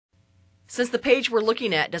Since the page we're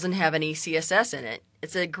looking at doesn't have any CSS in it,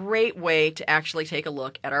 it's a great way to actually take a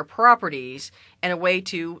look at our properties and a way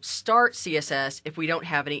to start CSS if we don't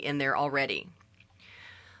have any in there already.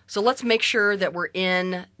 So let's make sure that we're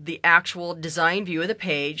in the actual design view of the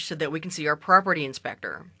page so that we can see our property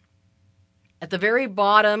inspector. At the very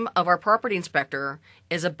bottom of our property inspector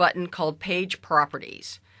is a button called Page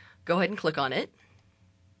Properties. Go ahead and click on it.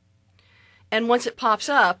 And once it pops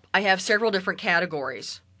up, I have several different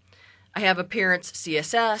categories. I have Appearance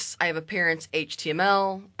CSS, I have Appearance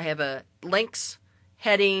HTML, I have a links,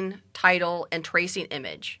 heading, title, and tracing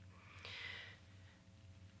image.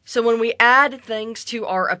 So when we add things to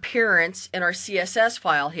our appearance in our CSS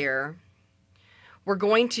file here, we're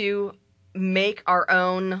going to make our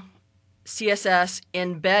own CSS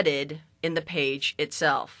embedded in the page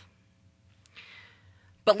itself.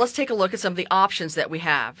 But let's take a look at some of the options that we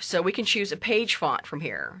have. So we can choose a page font from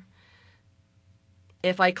here.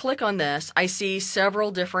 If I click on this, I see several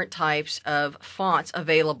different types of fonts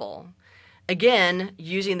available. Again,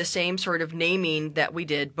 using the same sort of naming that we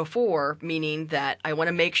did before, meaning that I want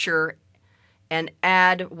to make sure and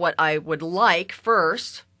add what I would like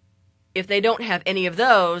first. If they don't have any of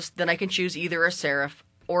those, then I can choose either a serif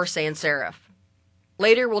or sans serif.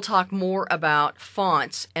 Later, we'll talk more about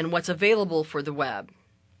fonts and what's available for the web.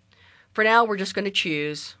 For now, we're just going to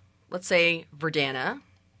choose, let's say, Verdana.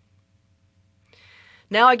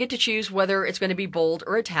 Now I get to choose whether it's going to be bold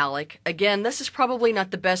or italic. Again, this is probably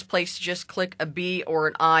not the best place to just click a B or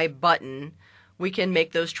an I button. We can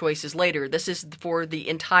make those choices later. This is for the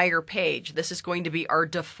entire page. This is going to be our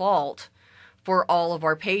default for all of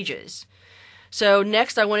our pages. So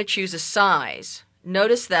next I want to choose a size.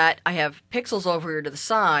 Notice that I have pixels over here to the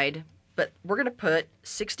side, but we're going to put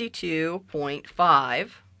 62.5.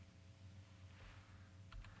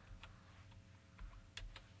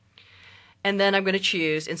 And then I'm going to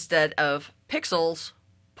choose, instead of pixels,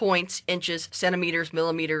 points, inches, centimeters,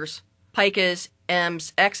 millimeters, picas,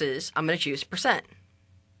 m's, x's, I'm going to choose %.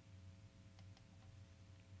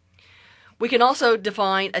 We can also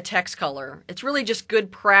define a text color. It's really just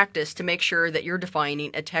good practice to make sure that you're defining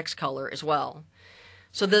a text color as well.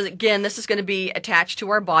 So again, this is going to be attached to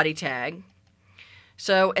our body tag.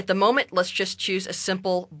 So at the moment, let's just choose a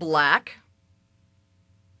simple black.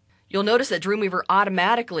 You'll notice that Dreamweaver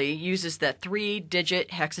automatically uses that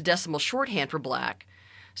 3-digit hexadecimal shorthand for black,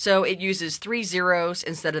 so it uses 3 zeros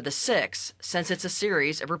instead of the 6, since it's a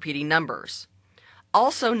series of repeating numbers.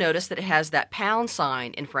 Also notice that it has that pound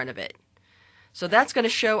sign in front of it. So that's going to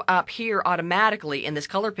show up here automatically in this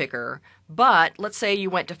color picker, but let's say you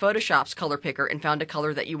went to Photoshop's color picker and found a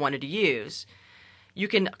color that you wanted to use. You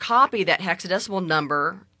can copy that hexadecimal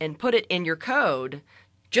number and put it in your code.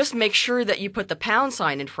 Just make sure that you put the pound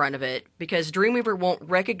sign in front of it, because Dreamweaver won't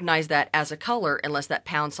recognize that as a color unless that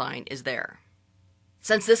pound sign is there.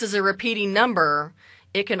 Since this is a repeating number,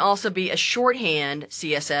 it can also be a shorthand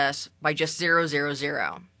CSS by just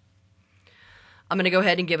 000. I'm going to go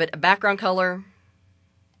ahead and give it a background color.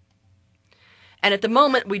 And at the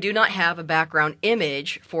moment, we do not have a background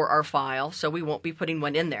image for our file, so we won't be putting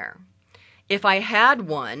one in there. If I had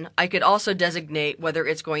one, I could also designate whether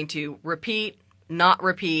it's going to repeat, not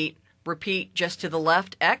repeat, repeat just to the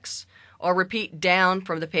left X, or repeat down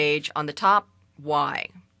from the page on the top Y.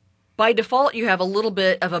 By default, you have a little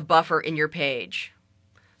bit of a buffer in your page.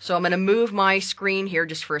 So I'm going to move my screen here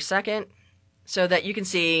just for a second so that you can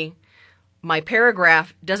see my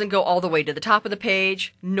paragraph doesn't go all the way to the top of the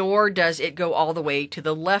page, nor does it go all the way to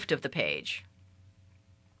the left of the page.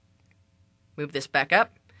 Move this back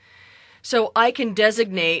up. So I can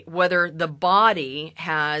designate whether the body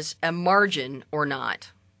has a margin or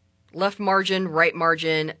not. Left margin, right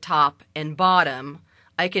margin, top, and bottom.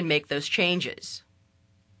 I can make those changes.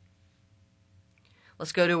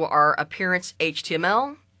 Let's go to our Appearance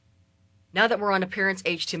HTML. Now that we're on Appearance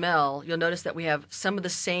HTML, you'll notice that we have some of the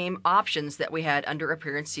same options that we had under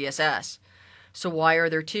Appearance CSS. So why are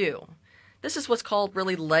there two? This is what's called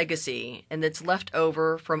really legacy, and it's left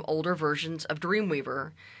over from older versions of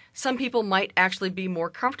Dreamweaver. Some people might actually be more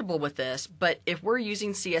comfortable with this, but if we're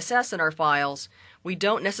using CSS in our files, we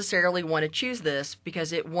don't necessarily want to choose this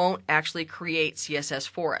because it won't actually create CSS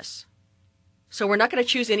for us. So we're not going to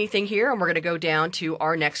choose anything here, and we're going to go down to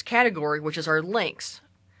our next category, which is our links,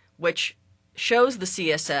 which shows the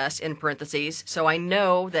CSS in parentheses, so I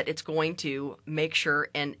know that it's going to make sure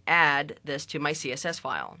and add this to my CSS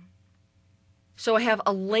file. So I have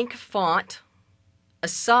a link font, a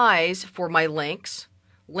size for my links,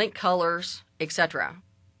 link colors, etc.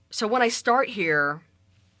 So when I start here,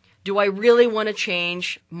 do I really want to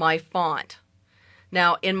change my font?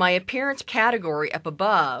 Now, in my appearance category up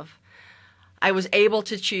above, I was able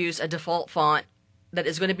to choose a default font that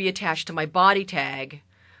is going to be attached to my body tag,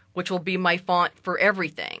 which will be my font for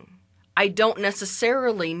everything. I don't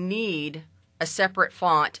necessarily need a separate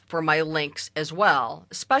font for my links as well,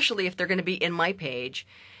 especially if they're going to be in my page,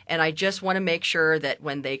 and I just want to make sure that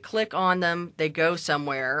when they click on them, they go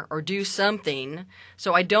somewhere or do something,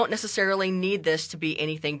 so I don't necessarily need this to be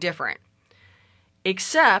anything different.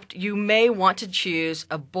 Except you may want to choose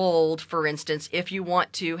a bold, for instance, if you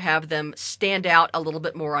want to have them stand out a little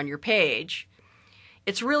bit more on your page.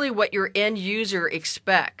 It's really what your end user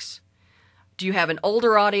expects. Do you have an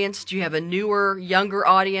older audience? Do you have a newer, younger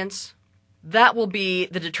audience? That will be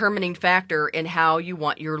the determining factor in how you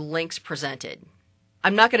want your links presented.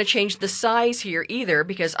 I'm not going to change the size here either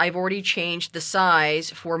because I've already changed the size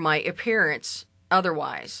for my appearance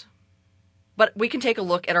otherwise. But we can take a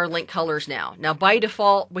look at our link colors now. Now by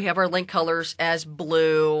default, we have our link colors as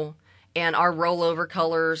blue and our rollover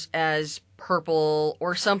colors as purple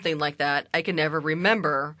or something like that. I can never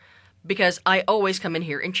remember because I always come in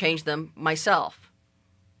here and change them myself.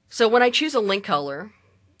 So when I choose a link color,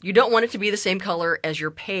 you don't want it to be the same color as your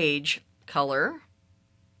page color.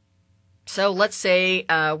 So let's say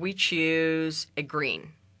we choose a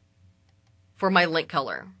green for my link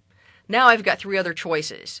color. Now I've got 3 other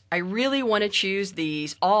choices. I really want to choose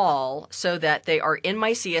these all so that they are in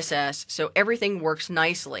my CSS so everything works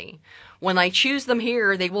nicely. When I choose them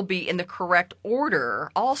here, they will be in the correct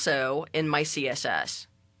order also in my CSS.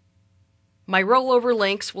 My rollover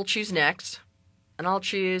links we'll choose next, and I'll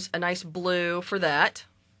choose a nice blue for that.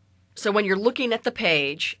 So when you're looking at the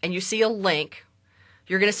page and you see a link,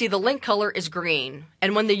 you're going to see the link color is green.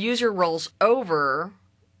 And when the user rolls over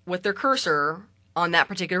with their cursor on that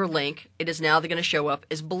particular link, it is now going to show up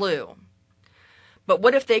as blue. But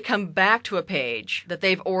what if they come back to a page that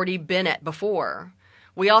they've already been at before?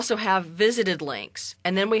 We also have visited links,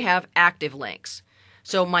 and then we have active links.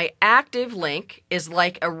 So my active link is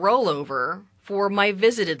like a rollover for my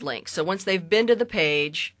visited link. So once they've been to the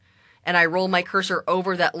page, and I roll my cursor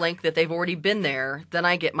over that link that they've already been there, then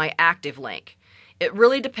I get my active link. It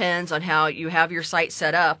really depends on how you have your site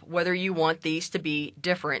set up, whether you want these to be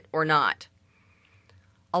different or not.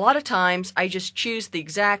 A lot of times I just choose the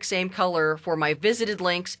exact same color for my visited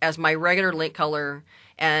links as my regular link color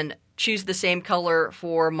and choose the same color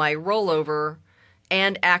for my rollover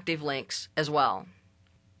and active links as well.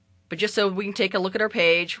 But just so we can take a look at our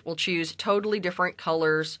page, we'll choose totally different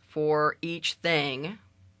colors for each thing.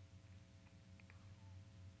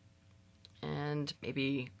 And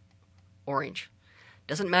maybe orange.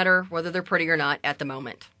 Doesn't matter whether they're pretty or not at the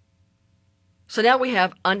moment. So now we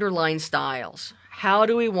have underline styles. How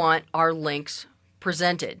do we want our links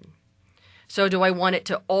presented? So do I want it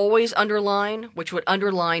to always underline, which would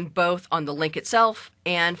underline both on the link itself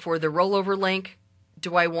and for the rollover link?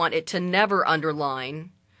 Do I want it to never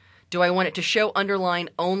underline? Do I want it to show underline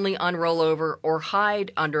only on rollover or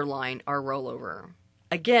hide underline or rollover?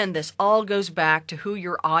 Again, this all goes back to who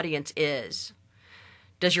your audience is.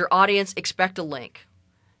 Does your audience expect a link?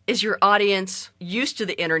 Is your audience used to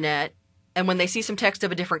the internet, and when they see some text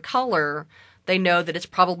of a different color, they know that it's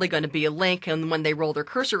probably going to be a link, and when they roll their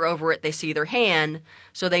cursor over it, they see their hand,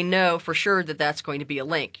 so they know for sure that that's going to be a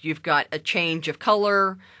link. You've got a change of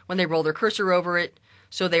color when they roll their cursor over it,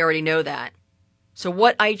 so they already know that. So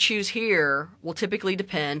what I choose here will typically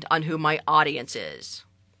depend on who my audience is.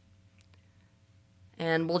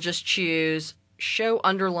 And we'll just choose show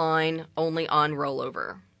underline only on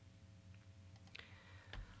rollover.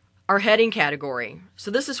 Our heading category.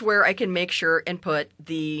 So this is where I can make sure and put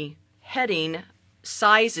the heading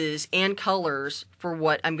sizes and colors for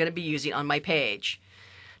what I'm going to be using on my page.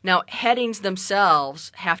 Now, headings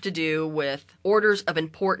themselves have to do with orders of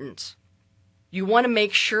importance. You want to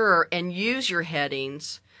make sure and use your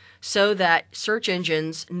headings so that search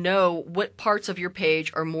engines know what parts of your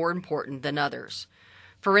page are more important than others.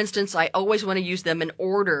 For instance, I always want to use them in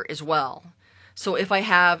order as well. So if I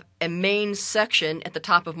have a main section at the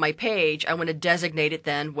top of my page, I want to designate it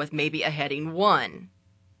then with maybe a heading 1.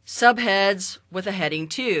 Subheads with a heading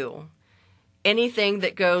 2. Anything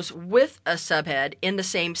that goes with a subhead in the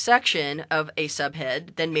same section of a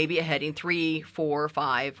subhead, then maybe a heading 3, 4,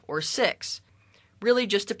 5, or 6. Really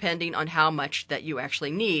just depending on how much that you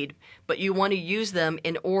actually need, but you want to use them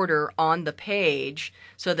in order on the page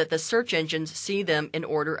so that the search engines see them in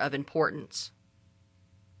order of importance.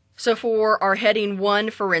 So for our heading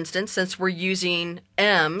 1, for instance, since we're using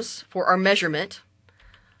M's for our measurement,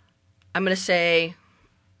 I'm going to say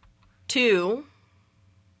 2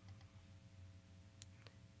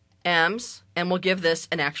 M's, and we'll give this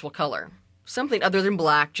an actual color. Something other than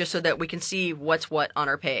black, just so that we can see what's what on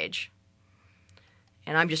our page.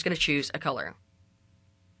 and I'm just going to choose a color.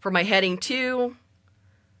 For my heading 2,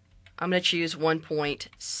 I'm going to choose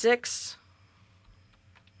 1.6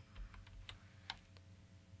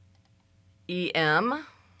 EM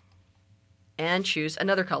and choose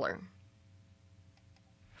another color.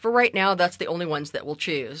 For right now, that's the only ones that we'll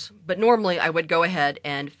choose, but normally I would go ahead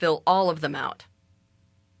and fill all of them out.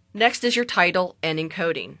 Next is your title and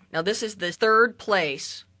encoding. Now this is the third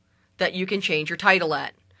place that you can change your title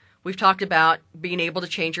at. We've talked about being able to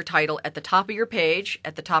change your title at the top of your page,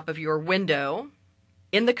 at the top of your window,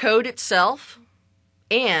 in the code itself,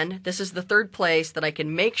 and this is the third place that I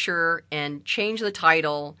can make sure and change the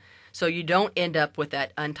title so you don't end up with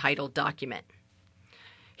that untitled document.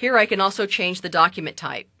 Here I can also change the document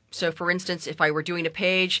type. So for instance, if I were doing a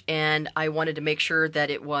page and I wanted to make sure that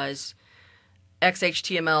it was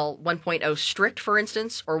XHTML 1.0 strict, for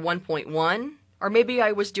instance, or 1.1, or maybe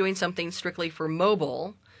I was doing something strictly for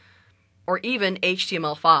mobile, or even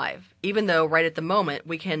HTML5, even though right at the moment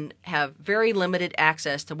we can have very limited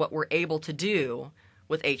access to what we're able to do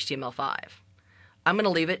with HTML5. I'm going to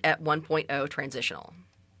leave it at 1.0 transitional.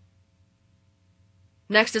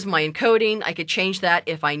 Next is my encoding. I could change that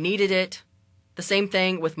if I needed it. The same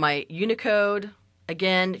thing with my Unicode.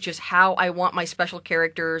 Again, just how I want my special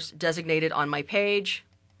characters designated on my page.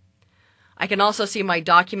 I can also see my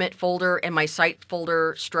document folder and my site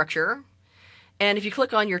folder structure. And if you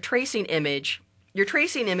click on your tracing image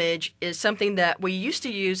is something that we used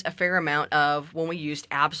to use a fair amount of when we used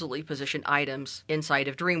absolutely positioned items inside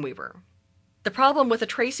of Dreamweaver. The problem with a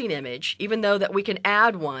tracing image, even though that we can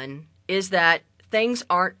add one, is that things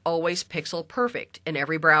aren't always pixel perfect in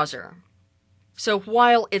every browser. So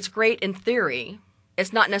while it's great in theory,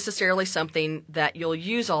 it's not necessarily something that you'll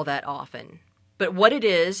use all that often. But what it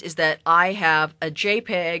is that I have a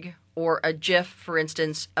JPEG or a GIF, for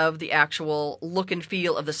instance, of the actual look and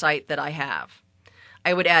feel of the site that I have.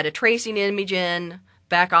 I would add a tracing image in,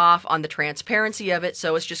 back off on the transparency of it,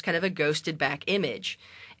 so it's just kind of a ghosted back image.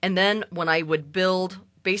 And then when I would build,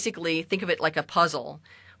 basically think of it like a puzzle.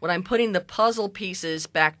 When I'm putting the puzzle pieces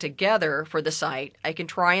back together for the site, I can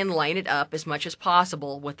try and line it up as much as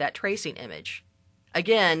possible with that tracing image.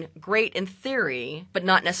 Again, great in theory, but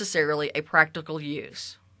not necessarily a practical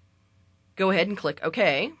use. Go ahead and click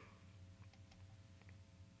OK.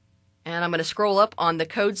 And I'm going to scroll up on the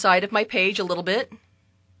code side of my page a little bit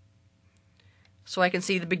so I can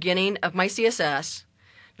see the beginning of my CSS.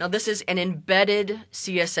 Now this is an embedded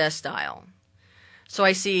CSS style. So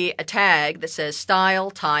I see a tag that says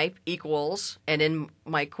style type equals, and in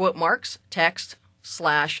my quote marks,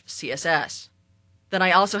 text/CSS. Then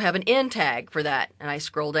I also have an end tag for that, and I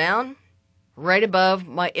scroll down. Right above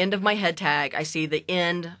my end of my head tag, I see the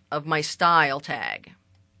end of my style tag.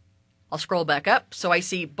 I'll scroll back up, so I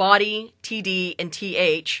see body, TD, and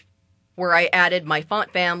TH, where I added my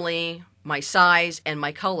font family, my size, and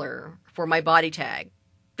my color for my body tag.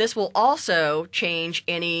 This will also change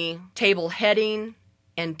any table heading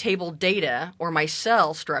and table data, or my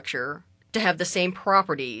cell structure, to have the same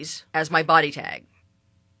properties as my body tag.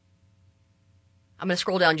 I'm going to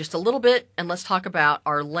scroll down just a little bit and let's talk about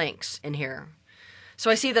our links in here.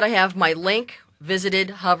 So I see that I have my link, visited,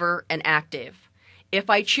 hover, and active. If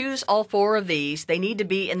I choose all four of these, they need to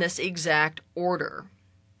be in this exact order.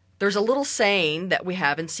 There's a little saying that we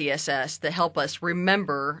have in CSS that help us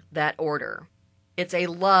remember that order. It's a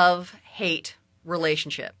love-hate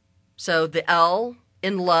relationship. So the L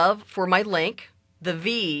in love for my link, the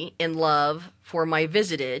V in love for my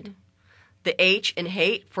visited, the H in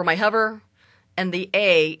hate for my hover, and the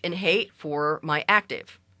A in hate for my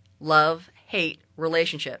active. Love-hate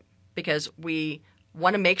relationship, because we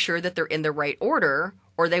want to make sure that they're in the right order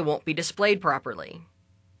or they won't be displayed properly.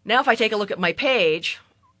 Now if I take a look at my page,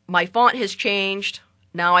 my font has changed.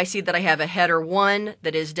 Now I see that I have a header 1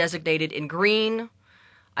 that is designated in green.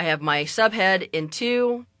 I have my subhead in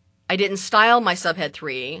 2. I didn't style my subhead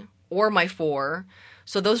 3 or my 4,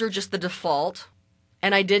 so those are just the default.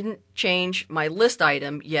 And I didn't change my list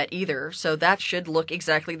item yet either, so that should look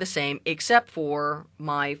exactly the same except for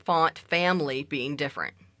my font family being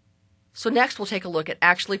different. So next we'll take a look at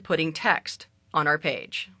actually putting text on our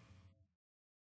page.